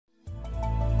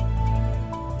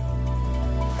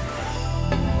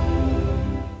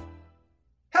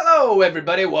Hello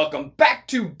everybody, welcome back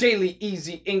to Daily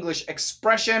Easy English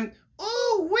Expression.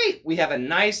 Oh wait, we have a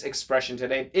nice expression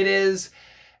today. It is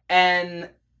an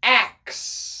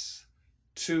axe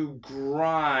to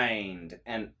grind.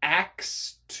 An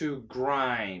axe to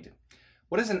grind.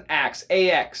 What is an axe?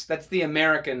 A-X, that's the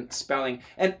American spelling.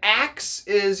 An axe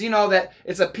is, that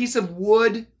it's a piece of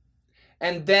wood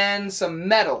and then some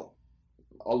metal.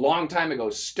 A long time ago,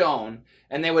 stone,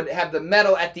 and they would have the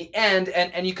metal at the end,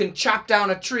 and you can chop down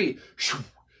a tree.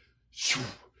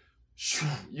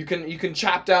 You can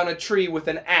chop down a tree with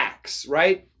an axe,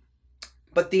 right?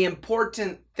 But the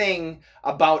important thing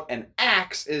about an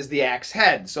axe is the axe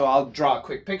head. So I'll draw a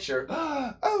quick picture.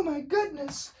 Oh my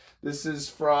goodness. This is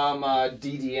from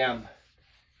DDM.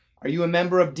 Are you a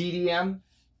member of DDM?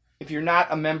 If you're not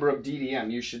a member of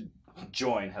DDM, you should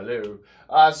join. Hello.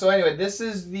 So anyway, this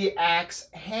is the axe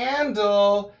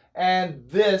handle, and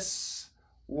this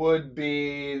would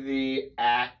be the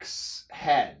axe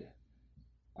head.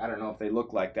 I don't know if they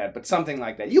look like that, but something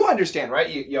like that. You understand, right?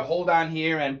 You hold on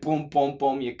here and boom, boom,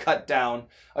 boom, you cut down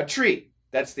a tree.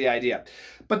 That's the idea.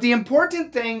 But the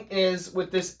important thing is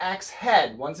with this axe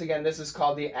head, once again, this is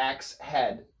called the axe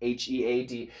head,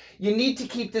 H-E-A-D. You need to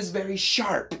keep this very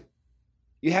sharp.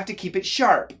 You have to keep it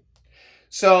sharp.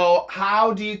 So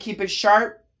how do you keep it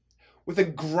sharp? With a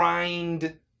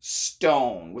grind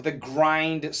stone. With a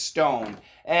grind stone.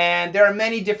 And there are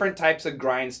many different types of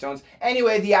grindstones.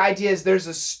 Anyway, the idea is there's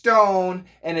a stone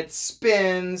and it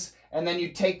spins, and then you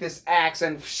take this axe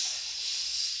and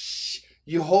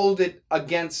you hold it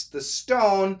against the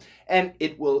stone and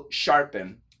it will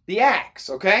sharpen the axe,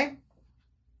 okay?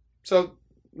 So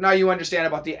now you understand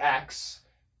about the axe,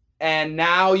 and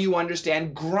now you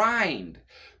understand grind.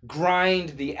 Grind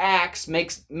the axe,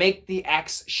 make the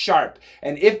axe sharp.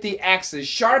 And if the axe is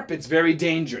sharp, it's very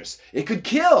dangerous. It could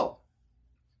kill.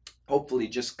 Hopefully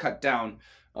just cut down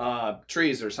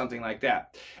trees or something like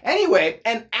that. Anyway,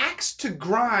 an axe to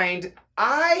grind,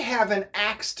 I have an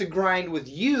axe to grind with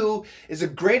you, is a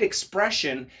great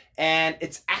expression, and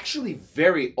it's actually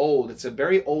very old. It's a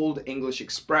very old English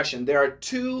expression. There are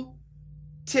two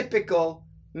typical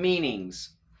meanings.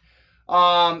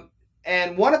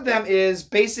 And one of them is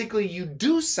basically you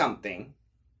do something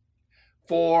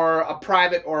for a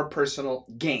private or a personal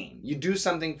gain. You do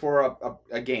something for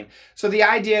a gain. So the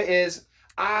idea is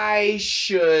I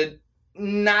should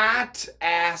not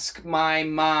ask my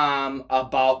mom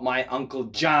about my Uncle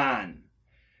John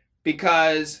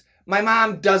because my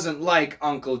mom doesn't like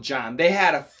Uncle John. They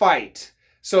had a fight.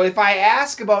 So if I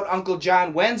ask about Uncle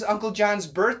John, when's Uncle John's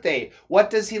birthday?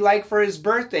 What does he like for his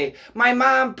birthday? My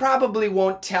mom probably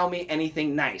won't tell me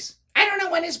anything nice. I don't know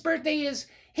when his birthday is.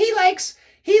 He likes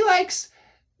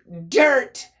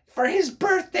dirt for his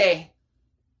birthday.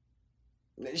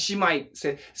 She might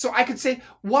say, so I could say,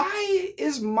 why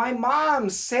is my mom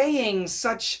saying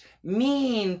such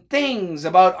mean things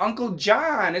about Uncle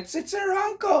John? It's her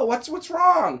uncle. What's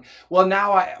wrong? Well,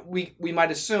 now we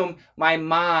might assume my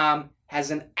mom has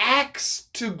an axe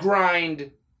to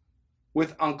grind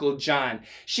with Uncle John.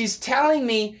 She's telling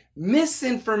me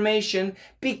misinformation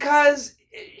because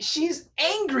she's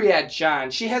angry at John.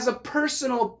 She has a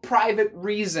personal, private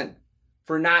reason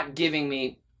for not giving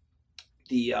me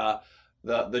the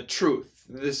truth.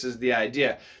 This is the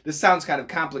idea. This sounds kind of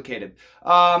complicated.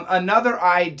 Another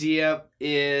idea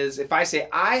is if I say,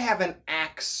 I have an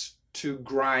axe to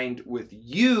grind with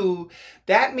you,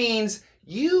 that means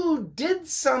you did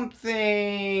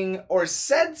something or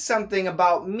said something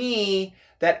about me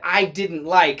that I didn't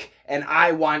like, and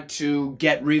I want to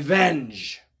get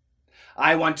revenge.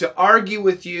 I want to argue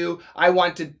with you. I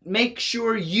want to make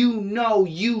sure you know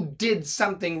you did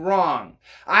something wrong.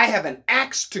 I have an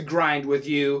axe to grind with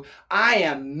you. I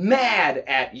am mad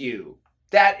at you.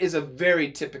 That is a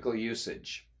very typical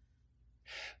usage.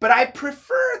 But I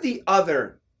prefer the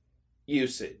other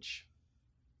usage.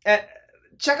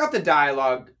 Check out the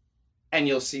dialogue and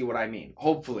you'll see what I mean,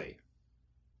 hopefully.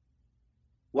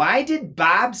 Why did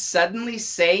Bob suddenly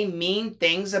say mean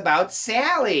things about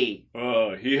Sally?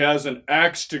 He has an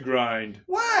axe to grind.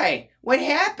 Why? What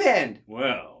happened?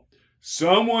 Well,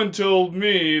 someone told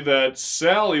me that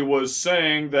Sally was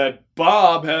saying that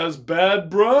Bob has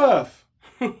bad breath.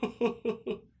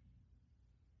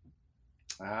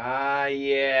 Ah,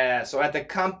 yeah. So at the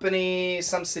company,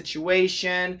 some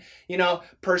situation,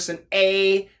 person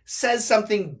A says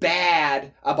something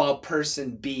bad about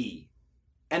person B.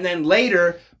 And then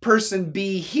later, person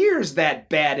B hears that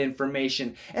bad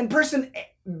information. And person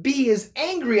B is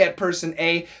angry at person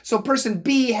A. So person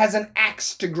B has an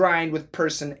axe to grind with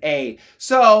person A.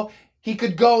 So he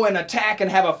could go and attack and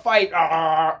have a fight.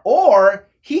 Or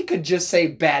he could just say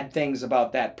bad things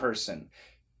about that person.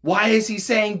 Why is he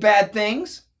saying bad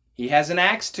things? He has an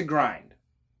axe to grind.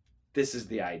 This is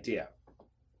the idea.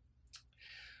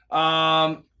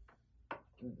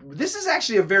 This is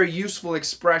actually a very useful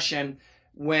expression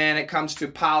when it comes to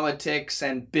politics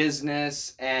and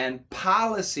business and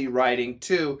policy writing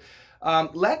too.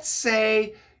 Let's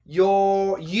say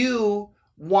you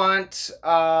want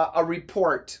a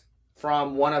report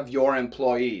from one of your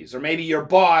employees, or maybe your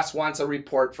boss wants a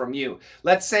report from you.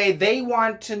 Let's say they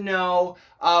want to know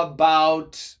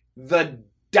about the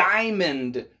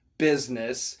diamond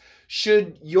business.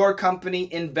 Should your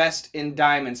company invest in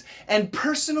diamonds? And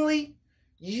personally,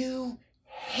 you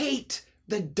hate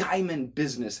the diamond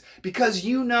business because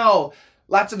you know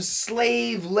lots of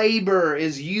slave labor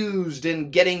is used in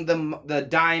getting the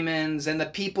diamonds, and the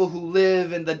people who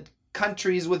live in the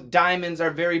countries with diamonds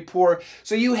are very poor.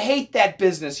 So you hate that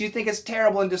business. You think it's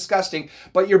terrible and disgusting.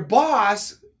 But your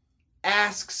boss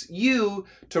asks you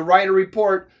to write a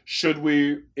report. Should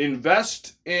we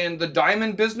invest in the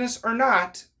diamond business or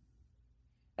not?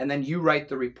 And then you write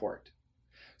the report.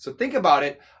 So think about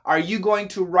it. Are you going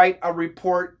to write a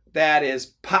report that is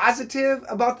positive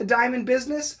about the diamond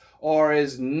business or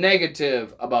is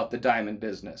negative about the diamond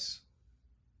business?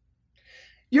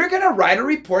 You're going to write a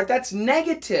report that's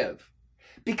negative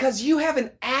because you have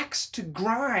an axe to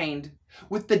grind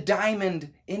with the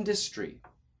diamond industry.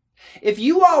 If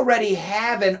you already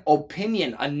have an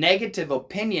opinion, a negative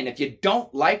opinion, if you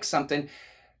don't like something,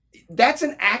 that's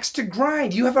an axe to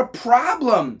grind. You have a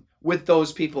problem with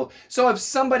those people. So if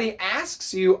somebody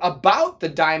asks you about the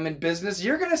diamond business,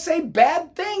 you're going to say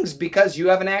bad things because you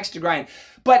have an axe to grind.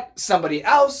 But somebody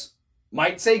else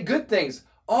might say good things.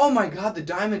 Oh my God, the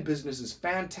diamond business is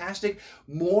fantastic.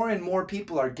 More and more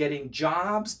people are getting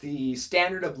jobs. The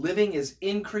standard of living is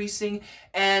increasing.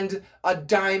 And a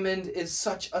diamond is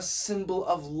such a symbol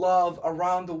of love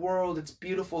around the world. It's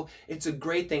beautiful. It's a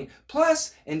great thing.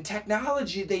 Plus, in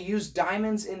technology, they use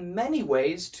diamonds in many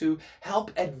ways to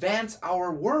help advance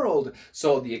our world.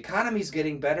 So the economy is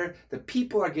getting better. The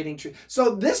people are getting treated.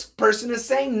 So this person is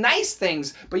saying nice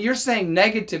things, but you're saying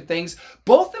negative things.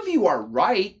 Both of you are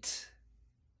right.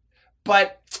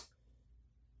 But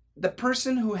the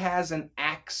person who has an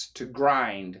axe to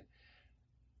grind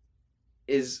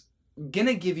is going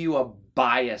to give you a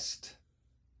biased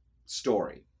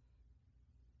story.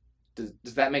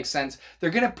 Does that make sense? They're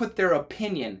going to put their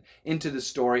opinion into the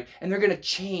story and they're going to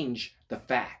change the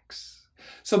facts.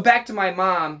 So back to my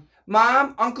mom.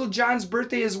 Mom, Uncle John's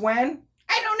birthday is when?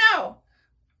 I don't know.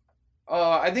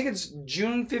 I think it's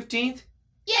June 15th.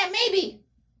 Yeah, maybe.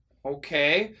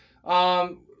 Okay.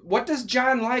 What does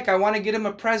John like? I want to get him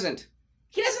a present.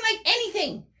 He doesn't like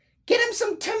anything. Get him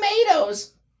some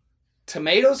tomatoes.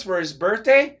 Tomatoes for his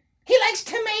birthday? He likes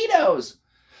tomatoes.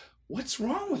 What's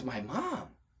wrong with my mom?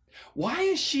 Why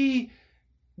is she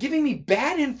giving me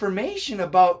bad information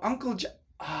about Uncle John?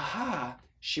 Aha,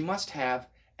 she must have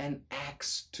an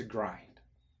axe to grind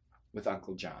with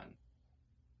Uncle John.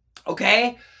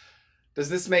 Okay? Does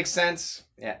this make sense?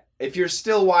 Yeah. If you're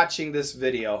still watching this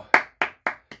video,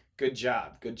 good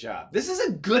job, good job. This is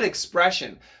a good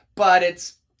expression, but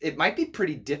it might be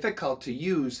pretty difficult to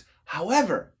use.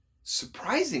 However,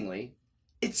 surprisingly,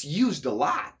 it's used a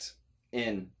lot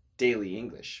in daily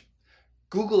English.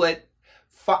 Google it,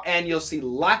 and you'll see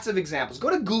lots of examples.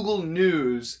 Go to Google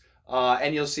News,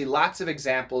 and you'll see lots of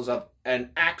examples of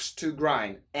an axe to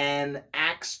grind. An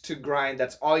axe to grind,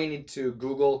 that's all you need to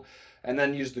Google, and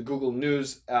then use the Google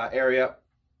News area,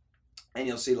 and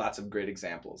you'll see lots of great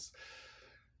examples.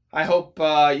 I hope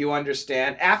you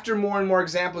understand. After more and more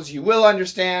examples, you will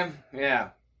understand.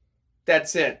 Yeah,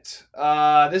 that's it.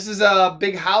 This is a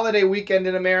big holiday weekend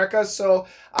in America, so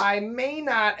I may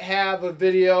not have a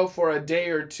video for a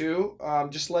day or two.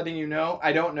 Just letting you know.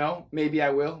 I don't know. Maybe I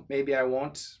will. Maybe I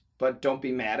won't. But don't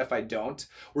be mad if I don't.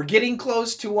 We're getting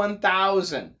close to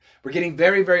 1,000. We're getting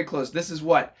very, very close. This is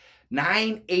what?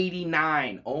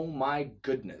 989. Oh my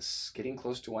goodness. Getting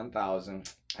close to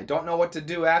 1,000. I don't know what to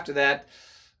do after that.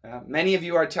 Many of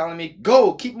you are telling me,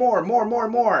 go, keep more.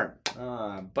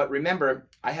 But remember,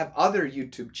 I have other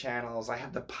YouTube channels. I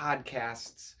have the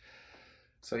podcasts.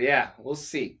 So yeah, we'll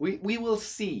see. We will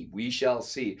see. We shall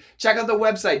see. Check out the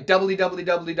website,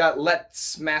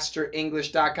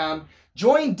 www.letsmasterenglish.com.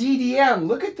 Join DDM.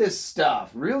 Look at this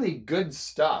stuff. Really good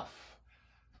stuff.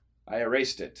 I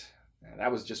erased it.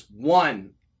 That was just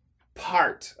one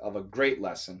part of a great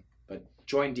lesson.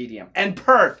 Join DDM. And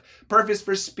Perf. Perf is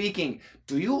for speaking.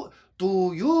 Do you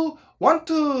want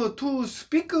to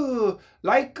speak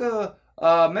like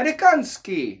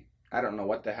Amerikansky? I don't know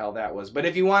what the hell that was. But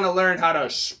if you want to learn how to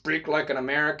speak like an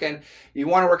American, you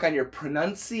want to work on your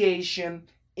pronunciation,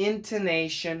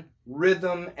 intonation,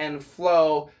 rhythm and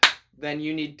flow, then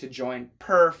you need to join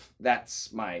Perf.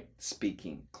 That's my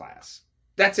speaking class.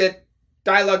 That's it.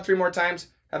 Dialogue 3 more times.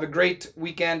 Have a great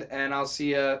weekend, and I'll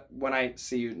see you when I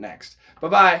see you next.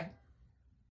 Bye-bye.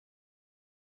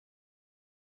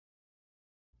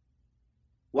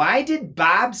 Why did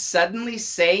Bob suddenly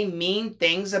say mean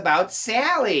things about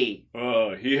Sally?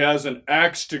 He has an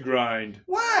axe to grind.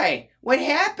 Why? What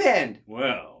happened?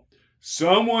 Well,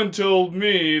 someone told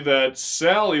me that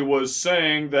Sally was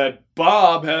saying that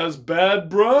Bob has bad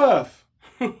breath.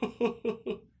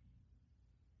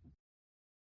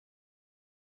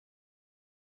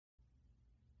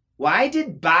 Why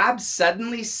did Bob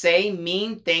suddenly say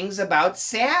mean things about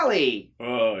Sally?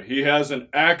 He has an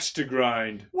axe to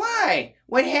grind. Why?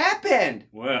 What happened?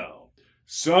 Well,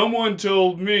 someone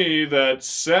told me that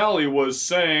Sally was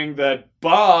saying that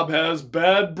Bob has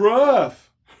bad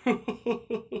breath.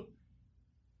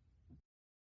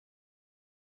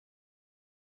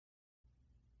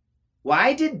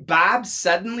 Why did Bob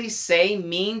suddenly say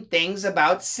mean things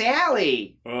about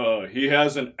Sally? He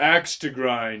has an axe to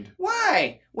grind.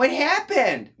 Why? What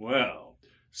happened? Well,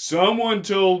 someone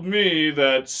told me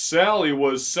that Sally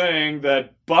was saying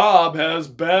that Bob has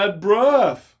bad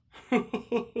breath.